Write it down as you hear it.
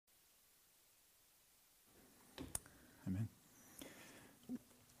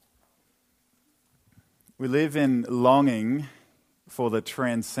We live in longing for the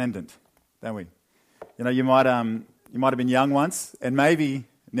transcendent, don't we? You know, you might have been young once, and maybe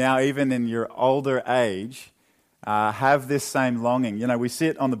now, even in your older age, have this same longing. You know, we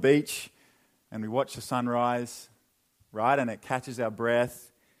sit on the beach and we watch the sunrise, right? And it catches our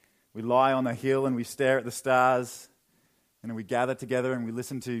breath. We lie on the hill and we stare at the stars, and we gather together and we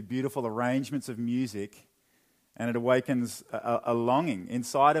listen to beautiful arrangements of music, and it awakens a longing.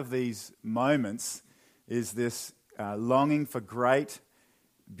 Inside of these moments is this longing for great,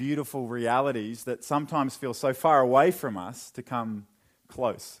 beautiful realities that sometimes feel so far away from us to come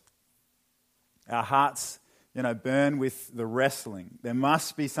close. Our hearts, burn with the wrestling. There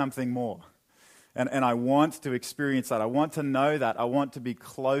must be something more. And I want to experience that. I want to know that. I want to be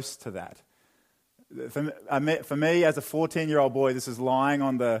close to that. For me, as a 14-year-old boy, this is lying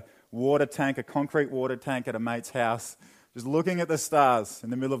on the water tank, a concrete water tank at a mate's house, just looking at the stars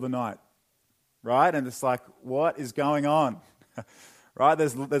in the middle of the night. Right? And it's like, what is going on? Right?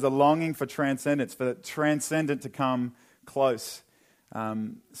 There's a longing for transcendence, for the transcendent to come close.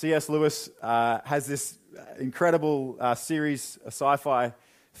 C.S. Lewis has this incredible series, a sci-fi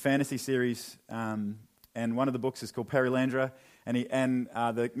fantasy series, and one of the books is called Perilandra, and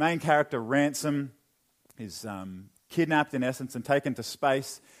the main character, Ransom, is kidnapped in essence and taken to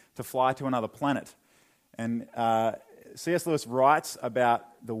space to fly to another planet. And C.S. Lewis writes about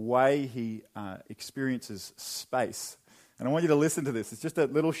the way he experiences space. And I want you to listen to this. It's just a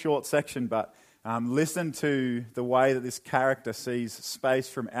little short section, but listen to the way that this character sees space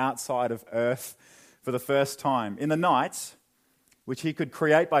from outside of Earth for the first time. In the nights, which he could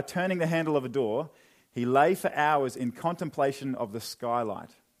create by turning the handle of a door, he lay for hours in contemplation of the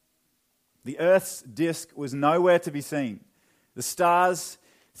skylight. The Earth's disk was nowhere to be seen. The stars,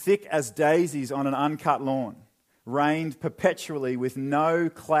 thick as daisies on an uncut lawn, reigned perpetually with no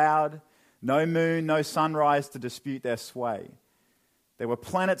cloud, no moon, no sunrise to dispute their sway. There were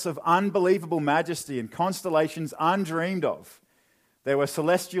planets of unbelievable majesty and constellations undreamed of. There were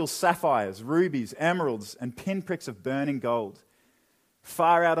celestial sapphires, rubies, emeralds, and pinpricks of burning gold.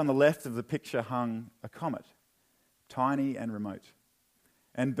 Far out on the left of the picture hung a comet, tiny and remote.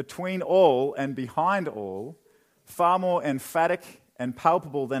 And between all and behind all, far more emphatic and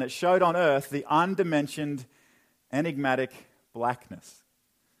palpable than it showed on Earth, the undimensioned, enigmatic blackness.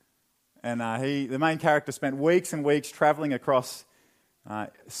 And the main character spent weeks and weeks traveling across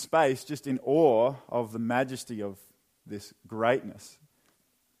space just in awe of the majesty of this greatness.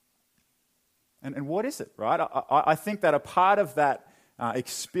 And what is it, right? I think that a part of that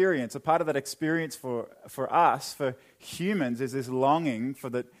experience for us, for humans, is this longing for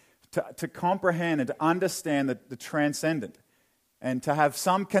to comprehend and to understand the transcendent and to have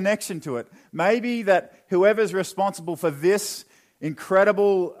some connection to it. Maybe that whoever's responsible for this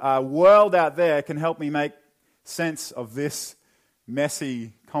incredible world out there can help me make sense of this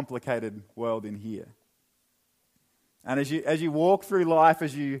messy, complicated world in here. And as you walk through life,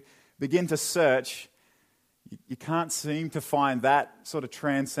 as you begin to search, you can't seem to find that sort of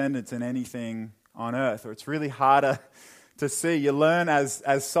transcendence in anything on earth, or it's really harder to see. You learn, as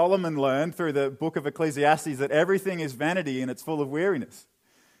Solomon learned through the book of Ecclesiastes, that everything is vanity and it's full of weariness.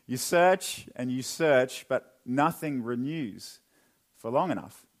 You search and you search, but nothing renews for long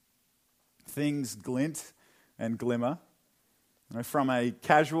enough. Things glint and glimmer. From a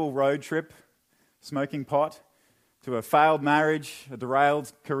casual road trip, smoking pot, to a failed marriage, a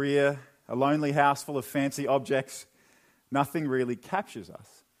derailed career, a lonely house full of fancy objects, nothing really captures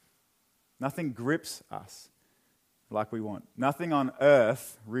us. Nothing grips us like we want. Nothing on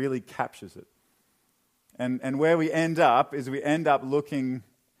earth really captures it. And where we end up is we end up looking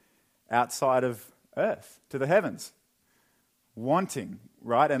outside of earth, to the heavens, wanting,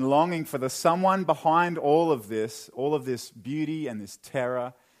 right, and longing for the someone behind all of this beauty and this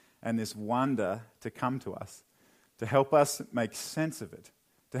terror and this wonder to come to us, to help us make sense of it,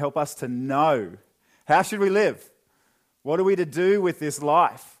 to help us to know how should we live, what are we to do with this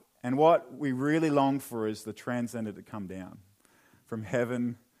life, and what we really long for is the transcendent to come down from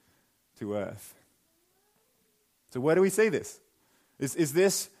heaven to earth. So where do we see this? Is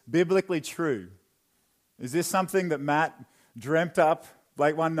this biblically true? Is this something that Matt dreamt up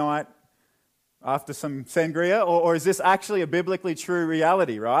late one night after some sangria, or is this actually a biblically true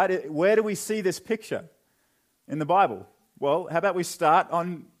reality, right? Where do we see this picture in the Bible? Well, how about we start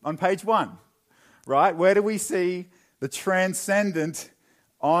on page 1, right? Where do we see the transcendent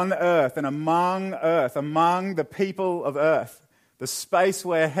on earth and among the people of earth, the space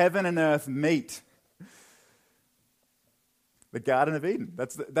where heaven and earth meet? The Garden of Eden.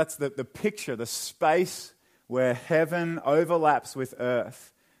 That's the picture, the space where heaven overlaps with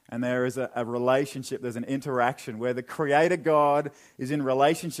earth and there is a relationship, there's an interaction where the Creator God is in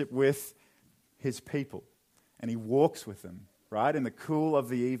relationship with his people, and he walks with them, right, in the cool of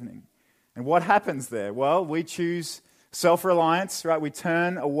the evening. And what happens there? Well, we choose self-reliance, right? We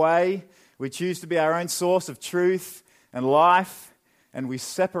turn away. We choose to be our own source of truth and life, and we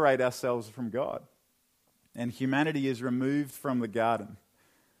separate ourselves from God. And humanity is removed from the garden.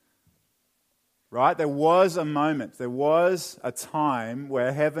 Right? There was a moment, there was a time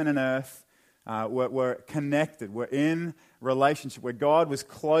where heaven and earth were connected, were in relationship, where God was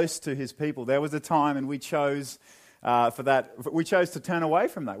close to his people. There was a time, and we chose we chose to turn away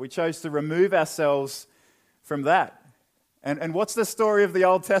from that. We chose to remove ourselves from that. And what's the story of the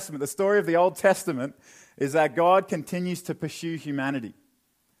Old Testament? The story of the Old Testament is that God continues to pursue humanity.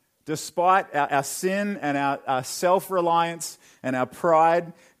 Despite our sin and our self-reliance and our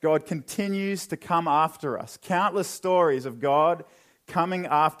pride, God continues to come after us. Countless stories of God coming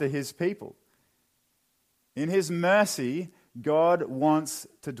after his people. In his mercy, God wants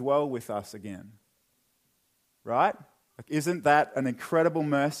to dwell with us again. Right? Like, isn't that an incredible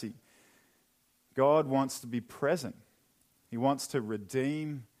mercy? God wants to be present. He wants to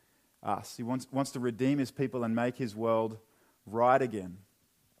redeem us. He wants to redeem his people and make his world right again.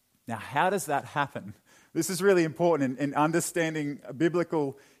 Now, how does that happen? This is really important in understanding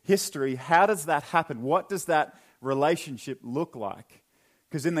biblical history. How does that happen? What does that relationship look like?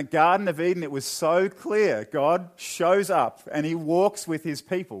 Because in the Garden of Eden, it was so clear. God shows up and he walks with his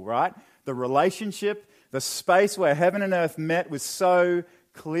people, right? The relationship, the space where heaven and earth met was so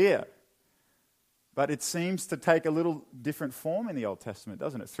clear. But it seems to take a little different form in the Old Testament,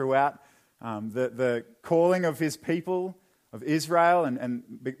 doesn't it? Throughout the calling of his people, of Israel, and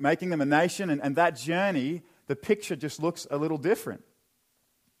making them a nation, and that journey, the picture just looks a little different.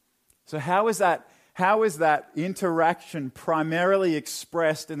 So how is that interaction primarily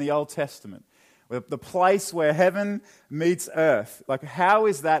expressed in the Old Testament? The place where heaven meets earth. Like, how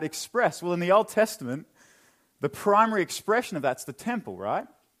is that expressed? Well, in the Old Testament, the primary expression of that's the temple, right?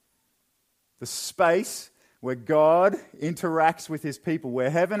 The space where God interacts with his people, where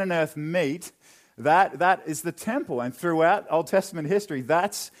heaven and earth meet, that is the temple. And throughout Old Testament history,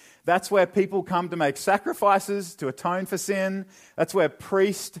 that's where people come to make sacrifices, to atone for sin. That's where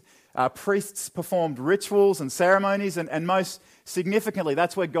priests performed rituals and ceremonies, and most significantly,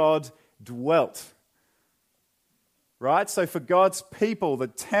 that's where God dwelt. Right? So for God's people, the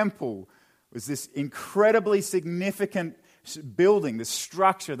temple was this incredibly significant building, this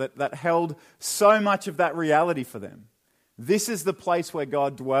structure that held so much of that reality for them. This is the place where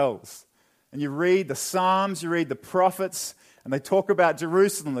God dwells. And you read the Psalms, you read the prophets, and they talk about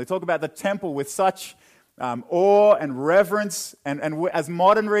Jerusalem, they talk about the temple with such awe and reverence. And as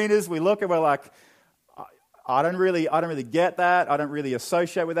modern readers, we look and we're like, I don't really get that. I don't really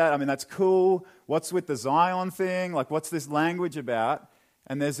associate with that. I mean, that's cool. What's with the Zion thing? Like, what's this language about?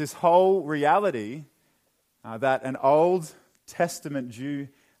 And there's this whole reality that an Old Testament Jew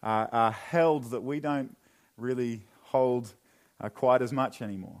held that we don't really hold quite as much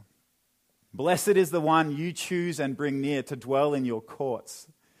anymore. Blessed is the one you choose and bring near to dwell in your courts.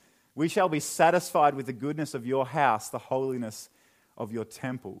 We shall be satisfied with the goodness of your house, the holiness of your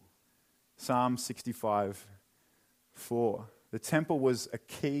temple. Psalm 65:4. The temple was a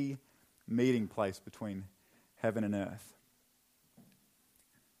key meeting place between heaven and earth.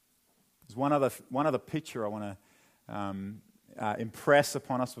 There's one other picture I want to impress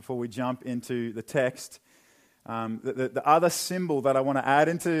upon us before we jump into the text. The other symbol that I want to add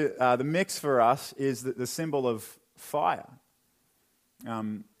into the mix for us is the symbol of fire.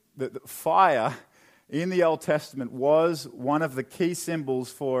 The fire in the Old Testament was one of the key symbols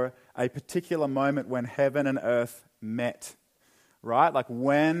for a particular moment when heaven and earth met. Right? Like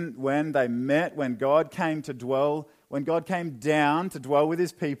when they met, when God came down to dwell with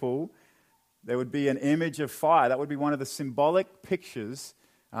his people, there would be an image of fire. That would be one of the symbolic pictures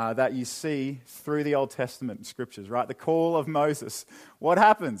that you see through the Old Testament scriptures, right? The call of Moses. What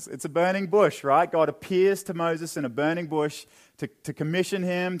happens? It's a burning bush, right? God appears to Moses in a burning bush to commission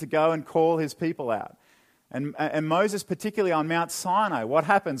him to go and call his people out. And Moses, particularly on Mount Sinai, what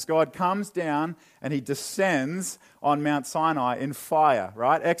happens? God comes down and he descends on Mount Sinai in fire,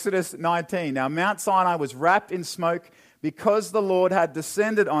 right? Exodus 19. Now, Mount Sinai was wrapped in smoke because the Lord had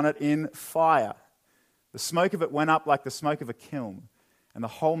descended on it in fire. The smoke of it went up like the smoke of a kiln, and the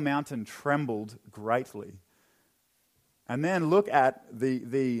whole mountain trembled greatly. And then look at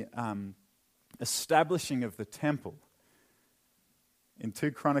the establishing of the temple. In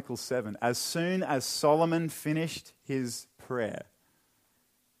 2 Chronicles 7, as soon as Solomon finished his prayer,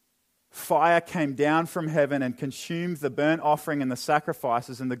 fire came down from heaven and consumed the burnt offering and the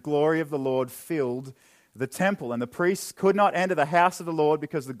sacrifices, and the glory of the Lord filled the temple. And the priests could not enter the house of the Lord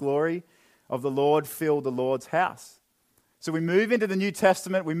because the glory of the Lord filled the Lord's house. So we move into the New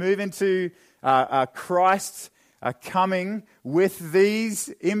Testament. We move into Christ coming with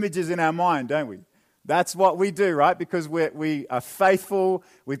these images in our mind, don't we? That's what we do, right? Because we are faithful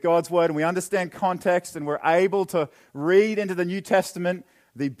with God's word and we understand context and we're able to read into the New Testament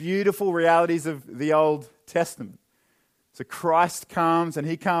the beautiful realities of the Old Testament. So Christ comes and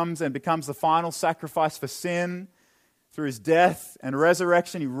he comes and becomes the final sacrifice for sin through his death and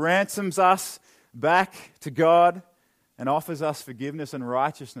resurrection. He ransoms us back to God and offers us forgiveness and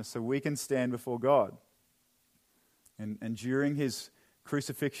righteousness so we can stand before God. And during his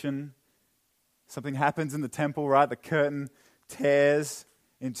crucifixion, something happens in the temple, right? The curtain tears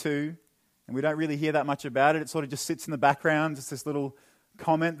in two, and we don't really hear that much about it. It sort of just sits in the background, just this little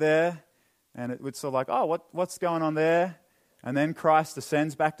comment there, and it would sort of like, oh, what's going on there? And then Christ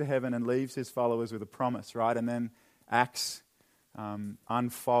ascends back to heaven and leaves his followers with a promise, right? And then Acts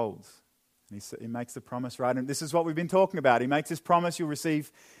unfolds. And he makes the promise, right? And this is what we've been talking about. He makes this promise, you'll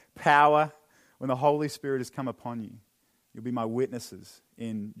receive power when the Holy Spirit has come upon you. You'll be my witnesses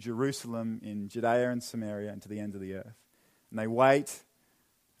in Jerusalem, in Judea and Samaria, and to the ends of the earth. And they wait,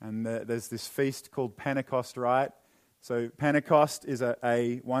 and there's this feast called Pentecost, right? So Pentecost is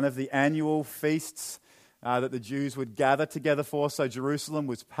one of the annual feasts that the Jews would gather together for. So Jerusalem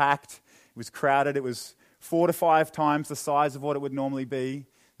was packed, it was crowded, it was 4 to 5 times the size of what it would normally be.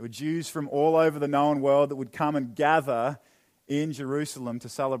 There were Jews from all over the known world that would come and gather in Jerusalem to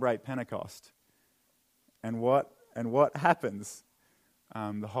celebrate Pentecost. And what happens?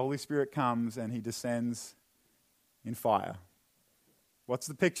 The Holy Spirit comes and he descends in fire. What's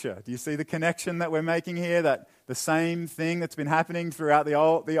the picture? Do you see the connection that we're making here? That the same thing that's been happening throughout the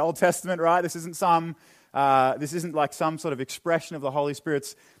Old Testament, right? This isn't like some sort of expression of the Holy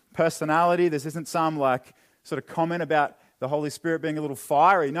Spirit's personality. This isn't some like sort of comment about the Holy Spirit being a little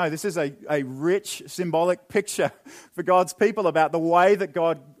fiery. No, this is a rich symbolic picture for God's people about the way that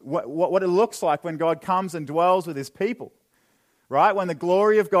God, what it looks like when God comes and dwells with his people. Right? When the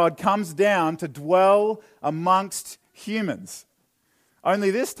glory of God comes down to dwell amongst humans.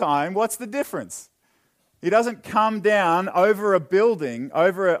 Only this time, what's the difference? He doesn't come down over a building,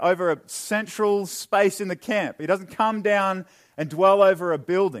 over a central space in the camp. He doesn't come down and dwell over a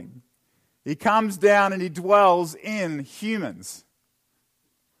building. He comes down and he dwells in humans.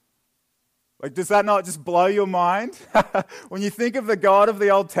 Like, does that not just blow your mind? When you think of the God of the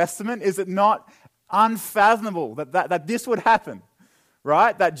Old Testament, is it not unfathomable that this would happen?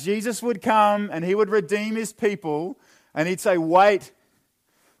 Right? That Jesus would come and he would redeem his people and he'd say, wait,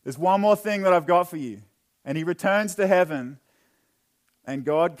 there's one more thing that I've got for you. And he returns to heaven and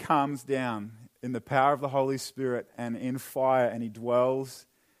God comes down in the power of the Holy Spirit and in fire and he dwells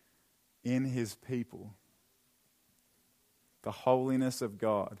in his people. The holiness of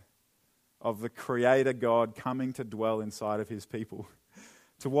God, of the Creator God coming to dwell inside of his people.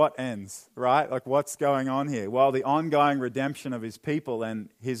 To what ends, right? Like, what's going on here? Well, the ongoing redemption of his people and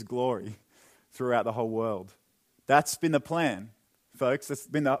his glory throughout the whole world. That's been the plan, folks. That's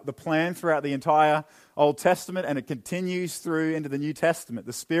been the plan throughout the entire Old Testament, and it continues through into the New Testament.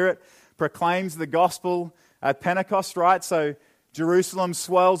 The Spirit proclaims the gospel at Pentecost, right? So Jerusalem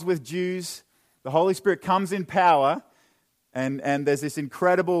swells with Jews. The Holy Spirit comes in power, and there's this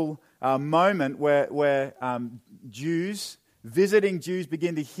incredible moment where visiting Jews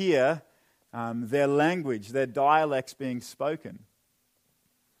begin to hear their language, their dialects being spoken.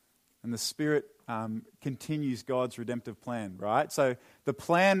 And the Spirit continues God's redemptive plan, right? So the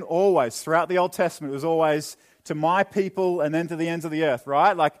plan always, throughout the Old Testament, was always to my people and then to the ends of the earth,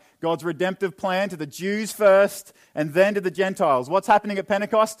 right? Like God's redemptive plan to the Jews first and then to the Gentiles. What's happening at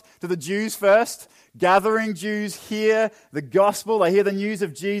Pentecost? To the Jews first. Gathering Jews hear the gospel. They hear the news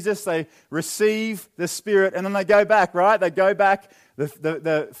of Jesus. They receive the Spirit and then they go back, right? They go back.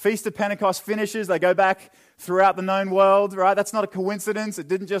 The Feast of Pentecost finishes. They go back throughout the known world, right? That's not a coincidence. It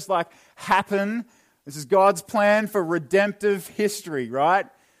didn't just like happen. This is God's plan for redemptive history, right?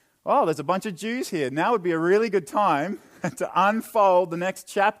 Oh, there's a bunch of Jews here. Now would be a really good time to unfold the next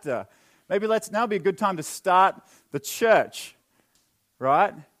chapter. Maybe now be a good time to start the church,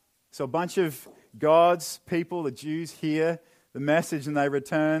 right? So a bunch of God's people, the Jews, hear the message and they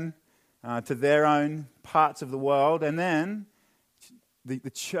return to their own parts of the world. And then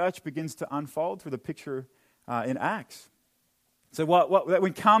the church begins to unfold through the picture in Acts. So we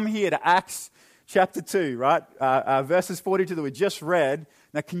come here to Acts chapter 2, right? Verses 42 that we just read.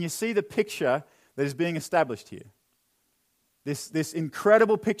 Now, can you see the picture that is being established here? This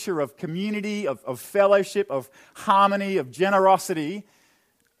incredible picture of community, of fellowship, of harmony, of generosity.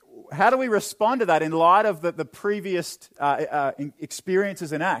 How do we respond to that in light of the previous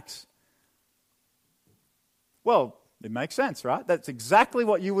experiences in Acts? Well, it makes sense, right? That's exactly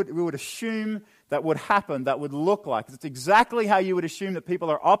what we would assume that would happen, that would look like. It's exactly how you would assume that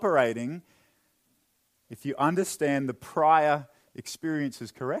people are operating if you understand the prior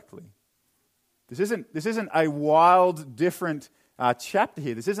experiences correctly. This isn't a wild, different chapter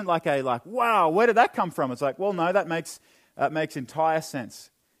here. This isn't like wow, where did that come from? It's like, well, no, that makes entire sense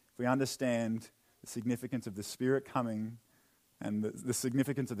if we understand the significance of the Spirit coming and the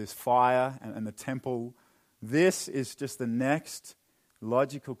significance of this fire and the temple. This is just the next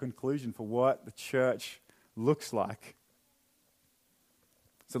logical conclusion for what the church looks like.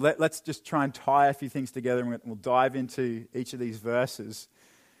 So let's just try and tie a few things together, and we'll dive into each of these verses.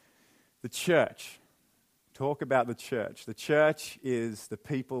 The church. Talk about the church. The church is the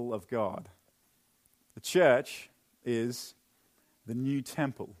people of God. The church is the new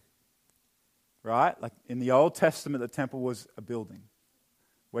temple. Right? Like in the Old Testament, the temple was a building.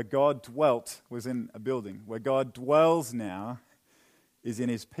 Where God dwelt was in a building. Where God dwells now is in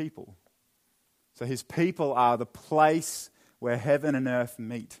his people. So his people are the place where heaven and earth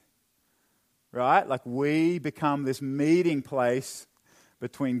meet. Right? Like we become this meeting place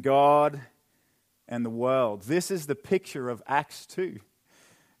between God and the world. This is the picture of Acts 2.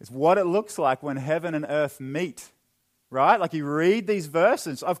 It's what it looks like when heaven and earth meet. Right? Like you read these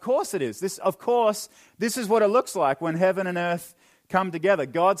verses. Of course it is. This is what it looks like when heaven and earth come together.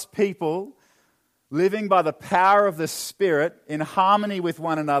 God's people living by the power of the Spirit in harmony with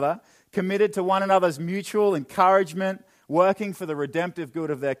one another, committed to one another's mutual encouragement, working for the redemptive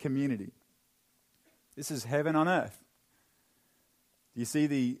good of their community. This is heaven on earth. Do you see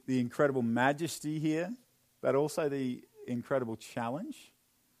the incredible majesty here, but also the incredible challenge?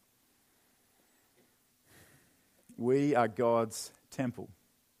 We are God's temple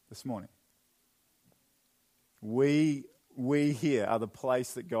this morning. We here are the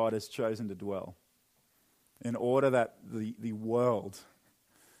place that God has chosen to dwell in order that the world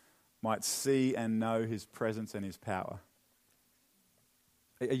might see and know his presence and his power.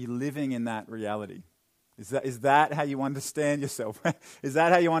 Are you living in that reality? Is that how you understand yourself? Is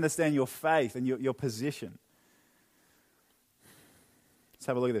that how you understand your faith and your position? Let's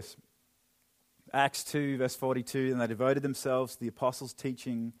have a look at this. Acts 2, verse 42, and they devoted themselves to the apostles'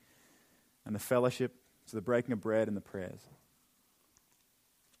 teaching and the fellowship, to the breaking of bread and the prayers.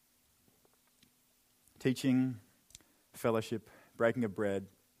 Teaching, fellowship, breaking of bread,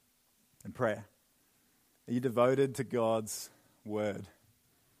 and prayer. Are you devoted to God's word?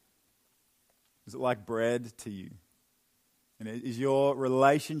 Is it like bread to you? And is your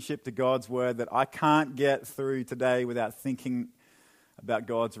relationship to God's word that I can't get through today without thinking about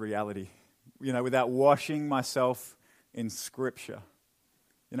God's reality? Without washing myself in Scripture.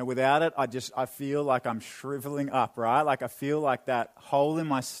 Without it, I feel like I'm shriveling up, right? Like I feel like that hole in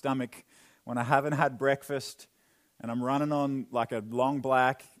my stomach when I haven't had breakfast and I'm running on like a long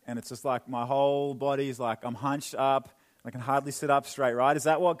black and it's just like my whole body's like I'm hunched up. I can hardly sit up straight, right? Is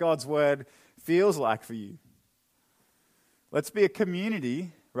that what God's word feels like for you? Let's be a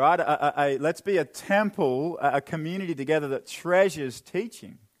community, right? Let's be a temple, a community together that treasures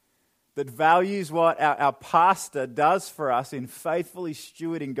teaching, that values what our pastor does for us in faithfully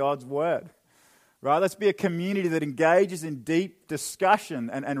stewarding God's word. Right? Let's be a community that engages in deep discussion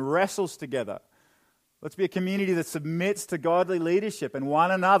and wrestles together. Let's be a community that submits to godly leadership and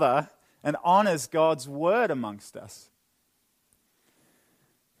one another and honors God's word amongst us.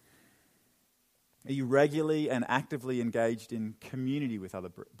 Are you regularly and actively engaged in community with other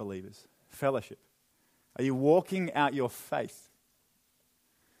believers? Fellowship. Are you walking out your faith?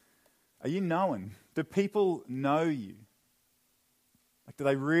 Are you known? Do people know you? Like, do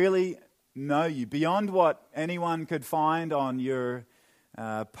they really know you? Beyond what anyone could find on your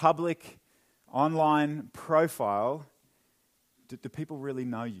public online profile, do people really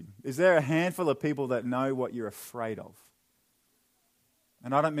know you? Is there a handful of people that know what you're afraid of?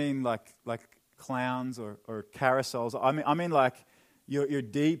 And I don't mean like clowns or carousels. I mean like your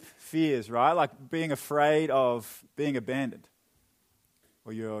deep fears, right? Like being afraid of being abandoned,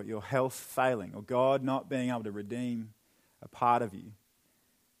 or your health failing, or God not being able to redeem a part of you.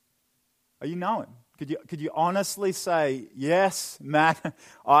 Are you known? Could you honestly say, yes, Matt,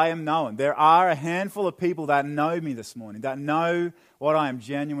 I am known? There are a handful of people that know me this morning, that know what I am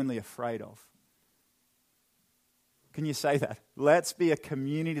genuinely afraid of. Can you say that? Let's be a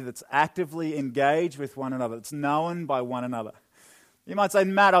community that's actively engaged with one another, that's known by one another. You might say,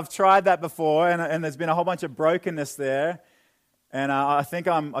 Matt, I've tried that before, and there's been a whole bunch of brokenness there. And I think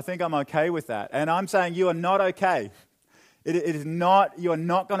I'm okay with that. And I'm saying you are not okay. It is not. You are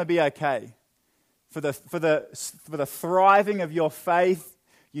not going to be okay. For the thriving of your faith,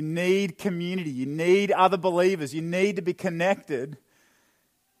 you need community. You need other believers. You need to be connected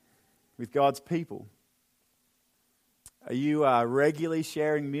with God's people. Are you regularly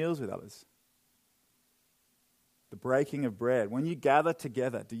sharing meals with others? The breaking of bread. When you gather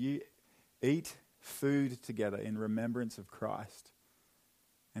together, do you eat food together in remembrance of Christ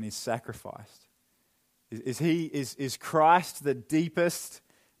and His sacrifice? Is Christ the deepest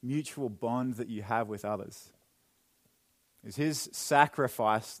mutual bond that you have with others? Is His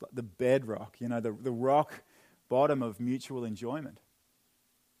sacrifice the bedrock, the rock bottom of mutual enjoyment?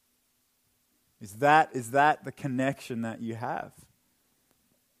 Is that the connection that you have?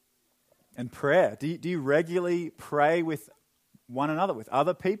 And prayer. Do you regularly pray with one another, with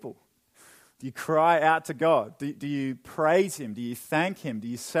other people? Do you cry out to God? Do you praise Him? Do you thank Him? Do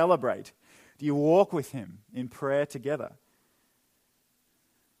you celebrate? Do you walk with Him in prayer together?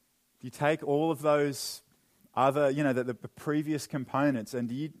 Do you take all of those other, the previous components, and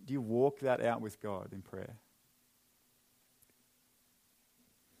do you walk that out with God in prayer?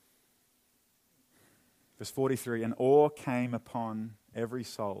 Verse 43, and awe came upon every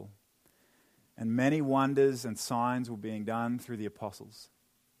soul, and many wonders and signs were being done through the apostles.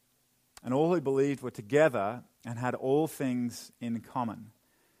 And all who believed were together and had all things in common.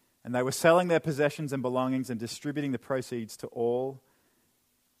 And they were selling their possessions and belongings and distributing the proceeds to all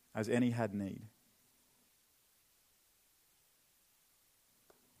as any had need.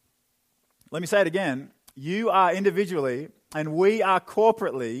 Let me say it again. You are individually and we are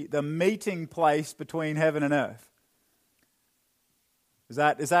corporately the meeting place between heaven and earth.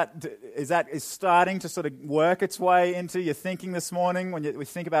 Is starting to sort of work its way into your thinking this morning when we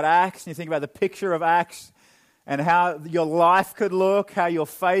think about Acts and you think about the picture of Acts and how your life could look, how your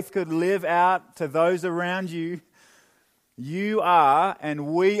faith could live out to those around you? You are and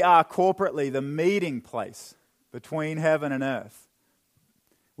we are corporately the meeting place between heaven and earth.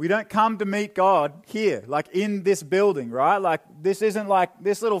 We don't come to meet God here, like in this building, right? Like this isn't like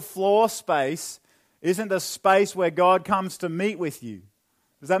this little floor space isn't the space where God comes to meet with you.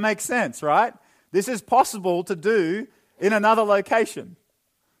 Does that make sense, right? This is possible to do in another location,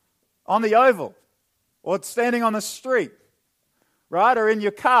 on the Oval, or standing on the street, right? Or in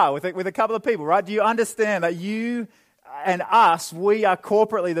your car with a couple of people, right? Do you understand that you and us, we are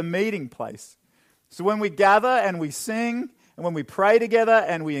corporately the meeting place? So when we gather and we sing, and when we pray together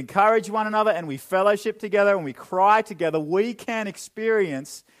and we encourage one another and we fellowship together and we cry together, we can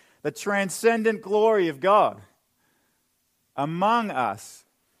experience the transcendent glory of God among us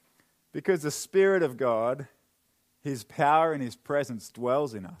because the Spirit of God, His power and His presence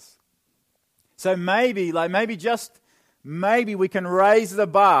dwells in us. So maybe we can raise the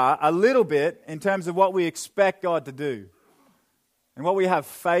bar a little bit in terms of what we expect God to do and what we have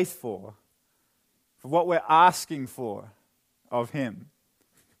faith for what we're asking for of Him.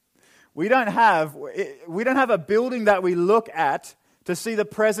 We don't have a building that we look at to see the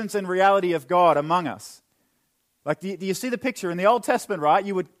presence and reality of God among us. Like, do you see the picture in the Old Testament, right?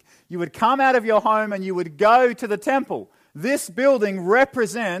 You would come out of your home and you would go to the temple. This building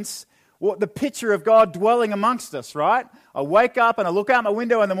represents the picture of God dwelling amongst us, right? I wake up and I look out my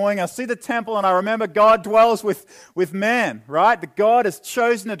window in the morning, I see the temple and I remember God dwells with man, right? That God has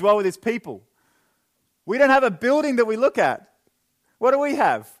chosen to dwell with His people. We don't have a building that we look at. What do we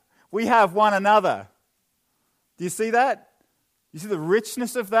have? We have one another. Do you see that? You see the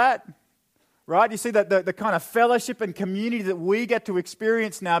richness of that? Right? You see that the kind of fellowship and community that we get to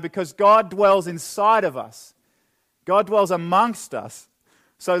experience now because God dwells inside of us. God dwells amongst us.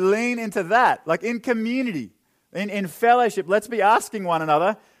 So lean into that, like in community, in fellowship. Let's be asking one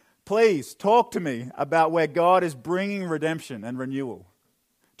another, please talk to me about where God is bringing redemption and renewal.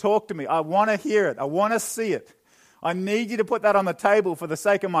 Talk to me. I want to hear it. I want to see it. I need you to put that on the table for the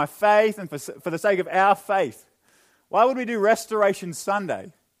sake of my faith and for the sake of our faith. Why would we do Restoration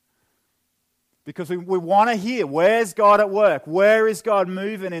Sunday? Because we want to hear, where's God at work? Where is God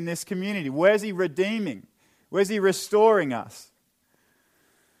moving in this community? Where's He redeeming? Where's He restoring us?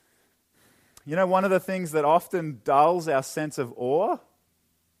 You know, one of the things that often dulls our sense of awe,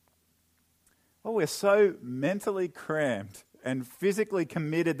 we're so mentally cramped and physically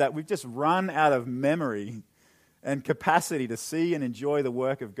committed that we've just run out of memory and capacity to see and enjoy the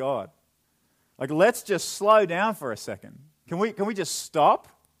work of God. Like, let's just slow down for a second. Can we just stop?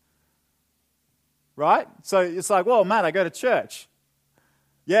 Right? So it's like, well, Matt, I go to church.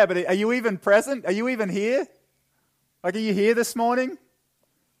 Yeah, but are you even present? Are you even here? Like, are you here this morning?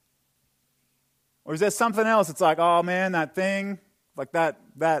 Or is there something else? It's like, oh man, that thing, like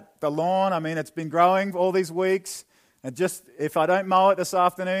the lawn, I mean, it's been growing all these weeks, and just, if I don't mow it this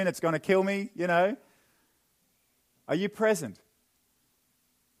afternoon, it's going to kill me, you know? Are you present?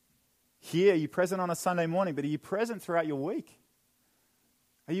 Here, are you present on a Sunday morning, but are you present throughout your week?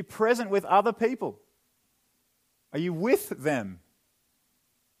 Are you present with other people? Are you with them?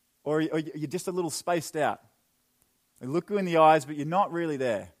 Or are you just a little spaced out? They look you in the eyes, but you're not really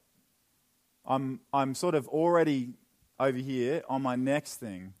there. I'm sort of already over here on my next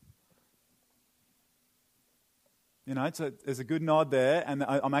thing. You know, there's a good nod there, and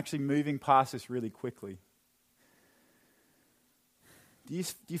I'm actually moving past this really quickly. Do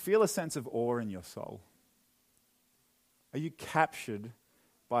you feel a sense of awe in your soul? Are you captured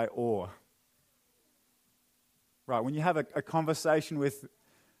by awe? Right, when you have a conversation with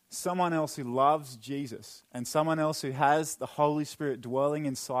someone else who loves Jesus and someone else who has the Holy Spirit dwelling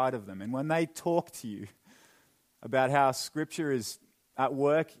inside of them, and when they talk to you about how Scripture is at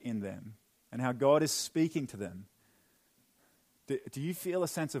work in them and how God is speaking to them, do you feel a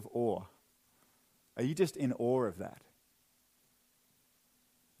sense of awe? Are you just in awe of that?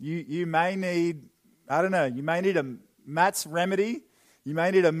 You may need, I don't know, you may need a Matt's remedy. You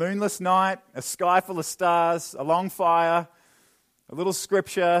may need a moonless night, a sky full of stars, a long fire, a little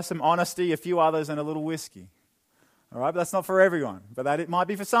scripture, some honesty, a few others, and a little whiskey. All right, but that's not for everyone. But it might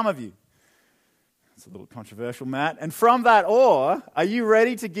be for some of you. It's a little controversial, Matt. And from that awe, are you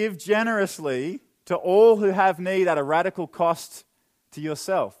ready to give generously to all who have need at a radical cost to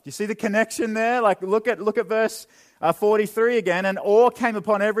yourself? Do you see the connection there? Like, look at verse 43 again. And awe came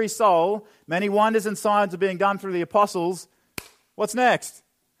upon every soul. Many wonders and signs are being done through the apostles. What's next?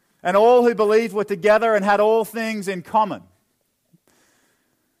 And all who believed were together and had all things in common.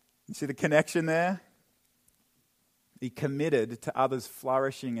 You see the connection there? He committed to others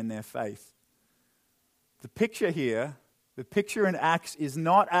flourishing in their faith. The picture here, the picture in Acts is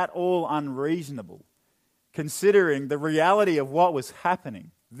not at all unreasonable, considering the reality of what was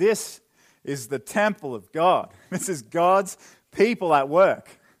happening. This is the temple of God. This is God's people at work.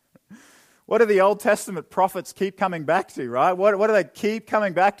 What do the Old Testament prophets keep coming back to, right? What do they keep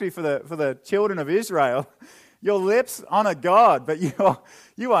coming back to for the children of Israel? Your lips honor God, but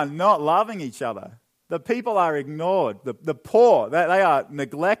you are not loving each other. The people are ignored. The poor, they are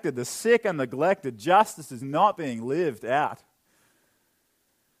neglected. The sick are neglected. Justice is not being lived out.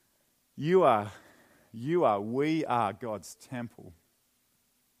 We are God's temple.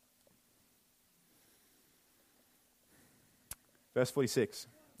 Verse 46.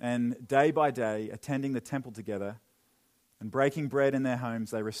 And day by day, attending the temple together and breaking bread in their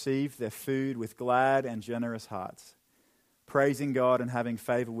homes, they received their food with glad and generous hearts, praising God and having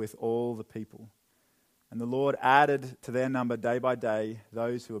favor with all the people. And the Lord added to their number day by day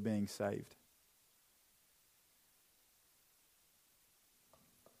those who were being saved.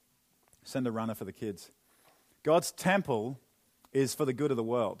 Send a runner for the kids. God's temple is for the good of the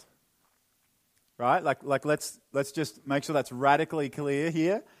world. Right? Like let's just make sure that's radically clear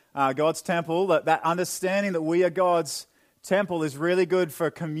here. God's temple, that understanding that we are God's temple is really good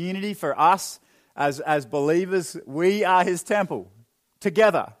for community, for us as believers. We are His temple.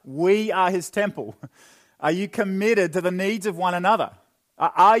 Together, we are His temple. Are you committed to the needs of one another?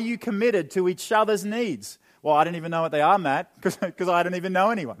 Are you committed to each other's needs? Well, I don't even know what they are, Matt, because I don't even know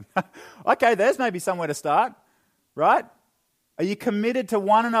anyone. Okay, there's maybe somewhere to start, right? Are you committed to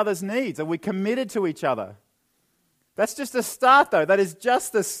one another's needs? Are we committed to each other? That's just a start, though. That is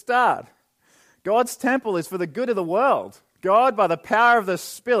just the start. God's temple is for the good of the world. God, by the power of the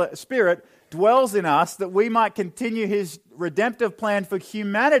Spirit, dwells in us that we might continue His redemptive plan for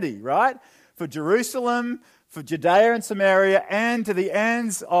humanity, right? For Jerusalem, for Judea and Samaria, and to the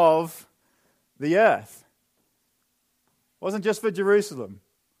ends of the earth. It wasn't just for Jerusalem.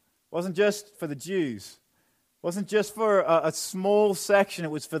 It wasn't just for the Jews. It wasn't just for a small section.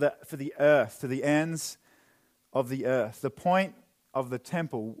 It was for the earth, to the ends of the earth. The point of the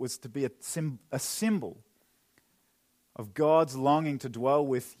temple was to be a symbol of God's longing to dwell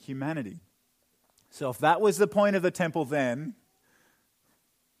with humanity. So if that was the point of the temple then,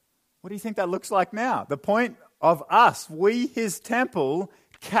 what do you think that looks like now? The point of us, we, His temple,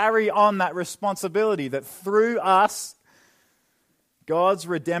 carry on that responsibility that through us, God's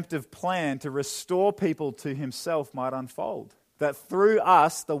redemptive plan to restore people to Himself might unfold. That through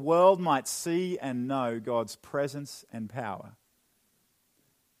us, the world might see and know God's presence and power.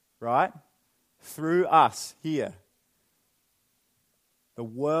 Right? Through us here, the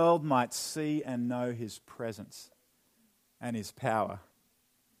world might see and know His presence and His power.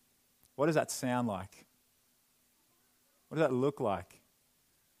 What does that sound like? What does that look like?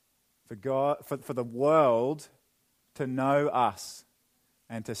 for the world to know us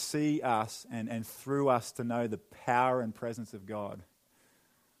and to see us and through us to know the power and presence of God.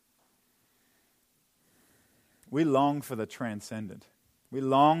 We long for the transcendent. We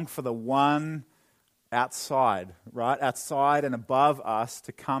long for the one outside, right? Outside and above us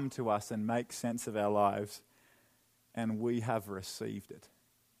to come to us and make sense of our lives. And we have received it.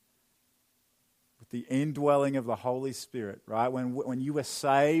 With the indwelling of the Holy Spirit, right? When you were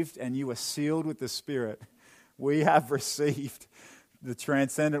saved and you were sealed with the Spirit, we have received the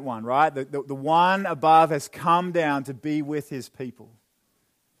transcendent one, right? The one above has come down to be with his people.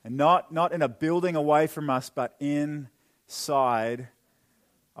 And not in a building away from us, but inside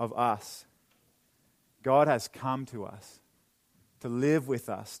of us. God has come to us to live with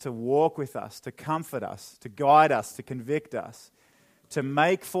us, to walk with us, to comfort us, to guide us, to convict us, to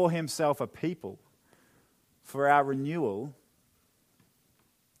make for himself a people for our renewal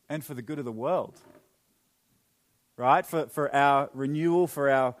and for the good of the world. Right? For our renewal, for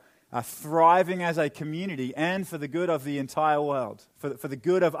our thriving as a community, and for the good of the entire world, for the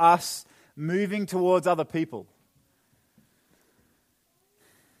good of us moving towards other people.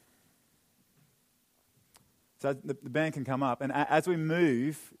 So the band can come up, and as we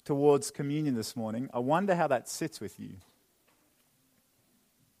move towards communion this morning, I wonder how that sits with you.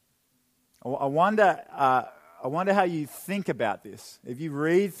 I wonder how you think about this. If you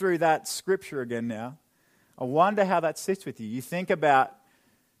read through that scripture again now, I wonder how that sits with you. You think about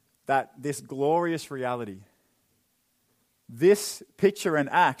this glorious reality. This picture in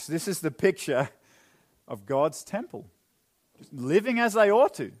Acts, this is the picture of God's temple. Just living as they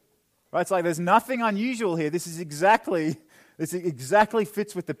ought to. Right? It's like there's nothing unusual here. This exactly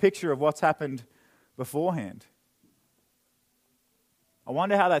fits with the picture of what's happened beforehand. I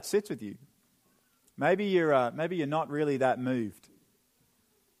wonder how that sits with you. Maybe you're not really that moved.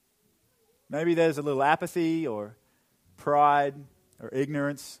 Maybe there's a little apathy or pride or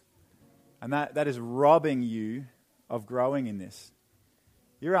ignorance, and that is robbing you of growing in this.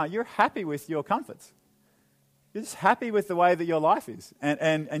 You're happy with your comforts. You're just happy with the way that your life is.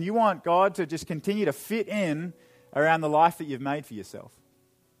 And you want God to just continue to fit in around the life that you've made for yourself.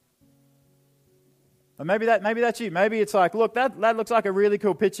 Or maybe that's you. Maybe it's like, look, that looks like a really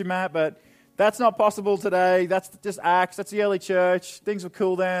cool picture, Matt, but that's not possible today. That's just Acts. That's the early church. Things were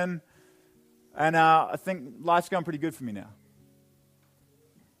cool then. And I think life's going pretty good for me now.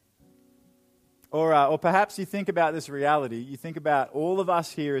 Or perhaps you think about this reality. You think about all of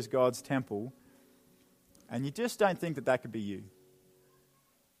us here as God's temple, and you just don't think that could be you.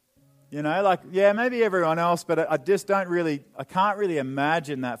 You know, like, yeah, maybe everyone else, but I can't really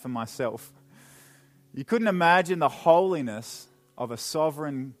imagine that for myself. You couldn't imagine the holiness of a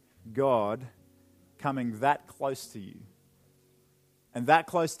sovereign God coming that close to you and that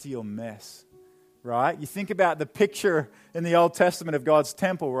close to your mess. Right? You think about the picture in the Old Testament of God's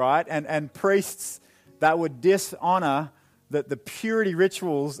temple, right? And priests that would dishonor the purity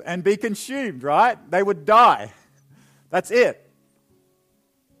rituals and be consumed, right? They would die. That's it.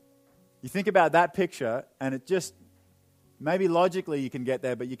 You think about that picture, and it just, maybe logically you can get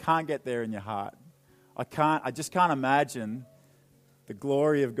there, but you can't get there in your heart. I just can't imagine the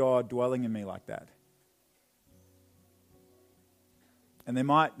glory of God dwelling in me like that. And there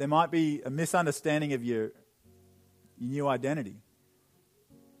might be a misunderstanding of your new identity.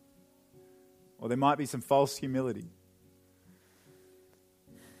 Or there might be some false humility.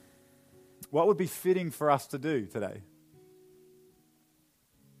 What would be fitting for us to do today?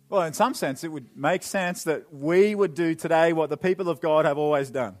 Well, in some sense, it would make sense that we would do today what the people of God have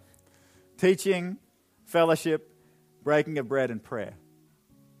always done. Teaching, fellowship, breaking of bread, and prayer.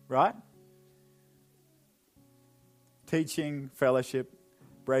 Right? Teaching, fellowship,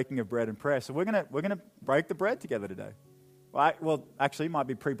 breaking of bread, and prayer. So we're gonna break the bread together today. Well, actually, it might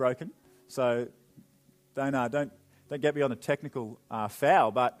be pre-broken. So don't get me on a technical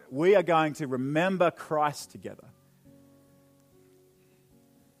foul. But we are going to remember Christ together.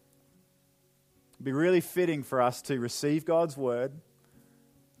 It'd be really fitting for us to receive God's word,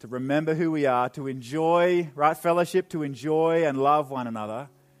 to remember who we are, to enjoy fellowship, to enjoy and love one another,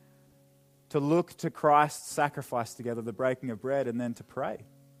 to look to Christ's sacrifice together, the breaking of bread, and then to pray.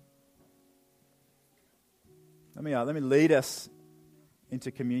 Let me lead us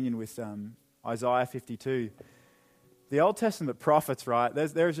into communion with Isaiah 52. The Old Testament prophets, right,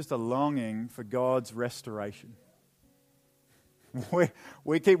 there is just a longing for God's restoration.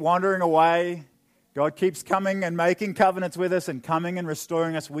 We keep wandering away. God keeps coming and making covenants with us and coming and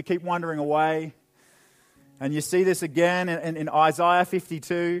restoring us. We keep wandering away. And you see this again in Isaiah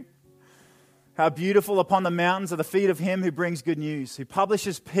 52. How beautiful upon the mountains are the feet of him who brings good news, who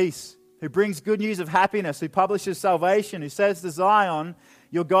publishes peace, who brings good news of happiness, who publishes salvation, who says to Zion,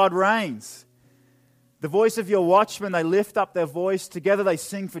 your God reigns. The voice of your watchmen, they lift up their voice. Together they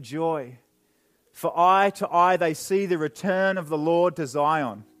sing for joy. For eye to eye they see the return of the Lord to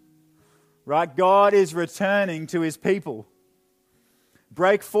Zion. Right? God is returning to his people.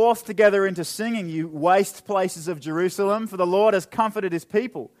 Break forth together into singing, you waste places of Jerusalem, for the Lord has comforted his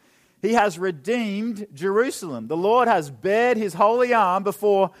people. He has redeemed Jerusalem. The Lord has bared his holy arm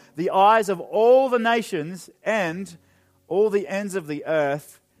before the eyes of all the nations, and all the ends of the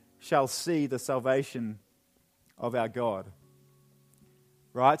earth shall see the salvation of our God.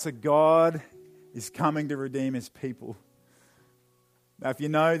 Right? So God is coming to redeem his people. Now, if you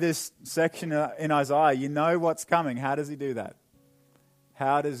know this section in Isaiah, you know what's coming. How does he do that?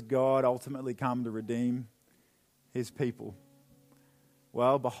 How does God ultimately come to redeem his people?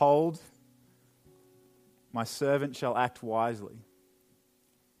 Well, behold, my servant shall act wisely.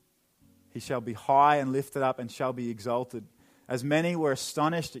 He shall be high and lifted up and shall be exalted. As many were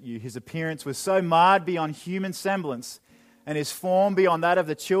astonished at you, his appearance was so marred beyond human semblance, and his form beyond that of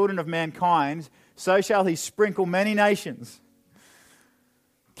the children of mankind, so shall he sprinkle many nations.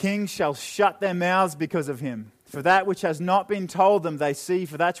 Kings shall shut their mouths because of him. For that which has not been told them they see,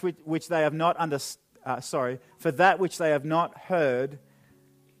 for that which they have not for that which they have not heard,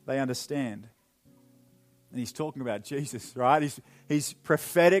 they understand. And he's talking about Jesus, right? He's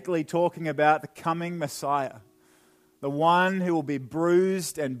prophetically talking about the coming Messiah, the one who will be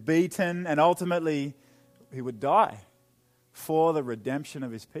bruised and beaten, and ultimately he would die for the redemption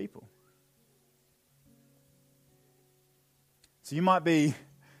of his people. So you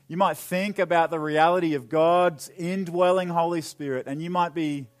might think about the reality of God's indwelling Holy Spirit, and you might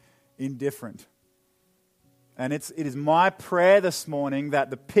be indifferent. And it is my prayer this morning that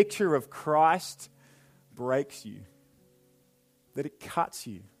the picture of Christ breaks you, that it cuts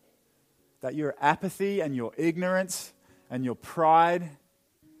you, that your apathy and your ignorance and your pride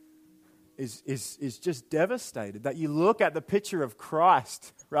is just devastated, that you look at the picture of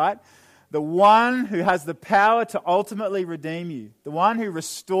Christ, right? The one who has the power to ultimately redeem you, the one who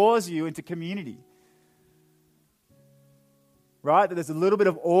restores you into community. Right? That there's a little bit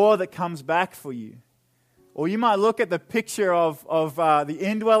of awe that comes back for you. Or you might look at the picture of the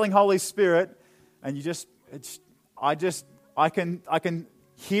indwelling Holy Spirit and you I can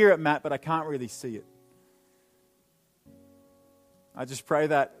hear it, Matt, but I can't really see it. I just pray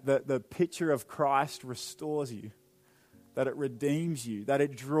that the picture of Christ restores you, that it redeems you, that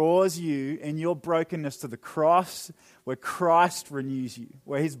it draws you in your brokenness to the cross where Christ renews you,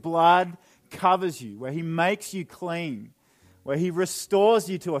 where his blood covers you, where he makes you clean, where he restores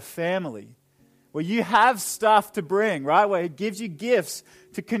you to a family, where you have stuff to bring, right? Where he gives you gifts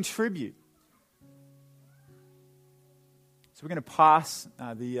to contribute. So we're going to pass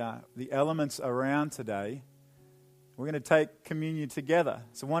the elements around today. We're going to take communion together.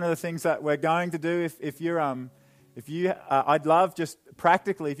 So one of the things that we're going to do, I'd love just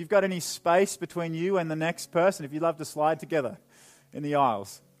practically, if you've got any space between you and the next person, if you'd love to slide together in the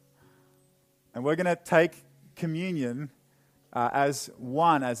aisles. And we're going to take communion as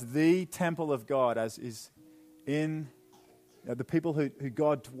one, as the temple of God, as is in the people who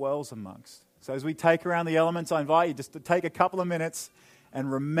God dwells amongst. So as we take around the elements, I invite you just to take a couple of minutes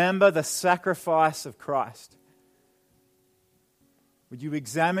and remember the sacrifice of Christ. Would you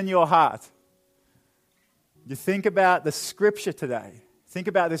examine your heart? You think about the scripture today. Think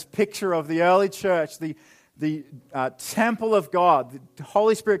about this picture of the early church, the temple of God, the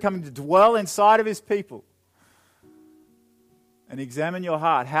Holy Spirit coming to dwell inside of his people. And examine your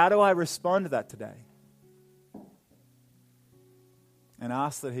heart. How do I respond to that today? And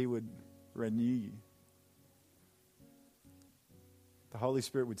ask that he would renew you. The Holy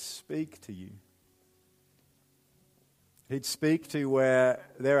Spirit would speak to you. He'd speak to where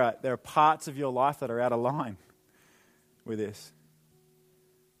there are parts of your life that are out of line with this.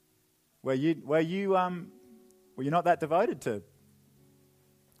 Where you're not that devoted to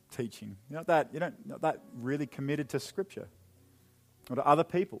teaching. You're not that really committed to Scripture or to other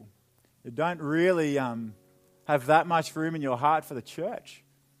people. You don't really have that much room in your heart for the church.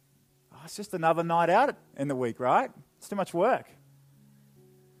 Oh, it's just another night out in the week, right? It's too much work.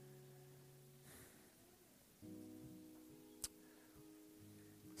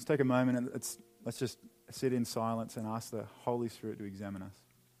 Let's take a moment and let's just sit in silence and ask the Holy Spirit to examine us.